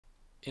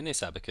In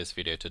this Abacus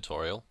video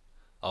tutorial,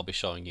 I'll be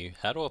showing you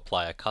how to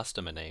apply a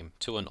customer name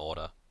to an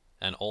order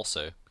and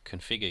also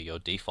configure your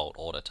default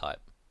order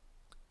type.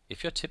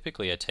 If you're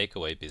typically a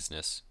takeaway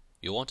business,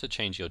 you'll want to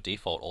change your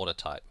default order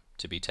type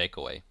to be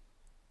takeaway.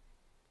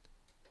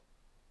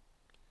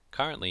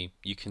 Currently,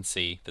 you can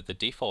see that the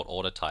default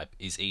order type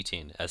is eat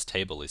in as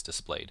table is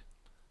displayed.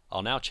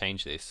 I'll now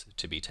change this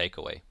to be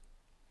takeaway.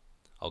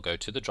 I'll go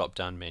to the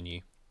drop-down menu,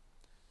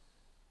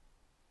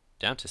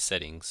 down to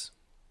Settings,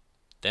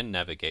 then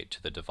navigate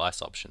to the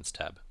Device Options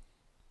tab.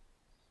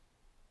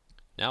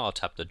 Now I'll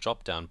tap the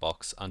drop-down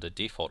box under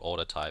Default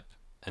Order Type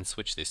and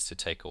switch this to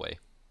Takeaway.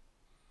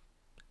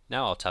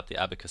 Now I'll tap the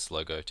Abacus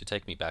logo to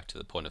take me back to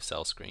the point of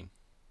sale screen.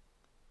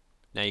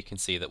 Now you can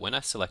see that when I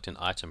select an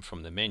item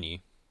from the menu,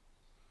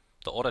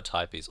 the order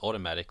type is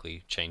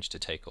automatically changed to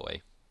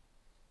Takeaway.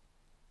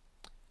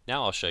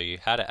 Now I'll show you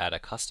how to add a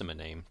customer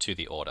name to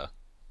the order.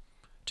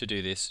 To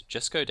do this,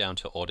 just go down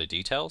to Order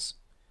Details,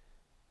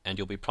 and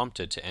you'll be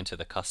prompted to enter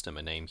the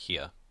customer name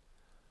here.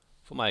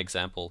 For my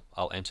example,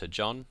 I'll enter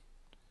John,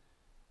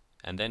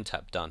 and then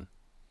tap Done.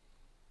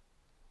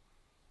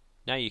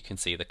 Now you can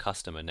see the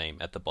customer name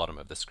at the bottom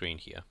of the screen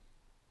here.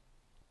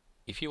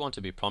 If you want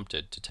to be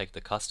prompted to take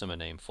the customer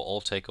name for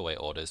all takeaway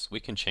orders,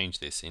 we can change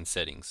this in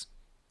Settings.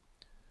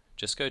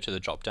 Just go to the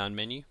drop-down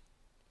menu,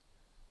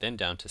 then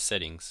down to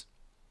Settings,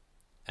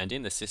 and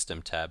in the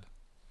System tab,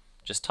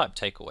 just type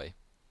Takeaway.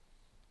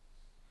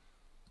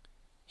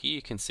 Here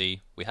you can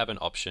see we have an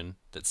option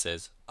that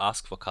says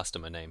Ask for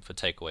customer name for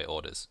takeaway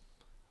orders.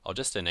 I'll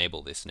just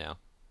enable this now.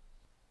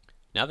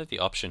 Now that the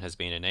option has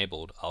been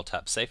enabled, I'll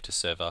tap Save to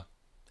Server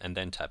and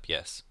then tap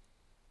Yes.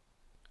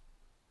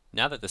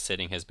 Now that the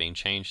setting has been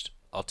changed,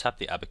 I'll tap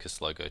the Abacus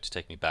logo to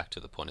take me back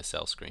to the point of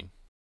sale screen.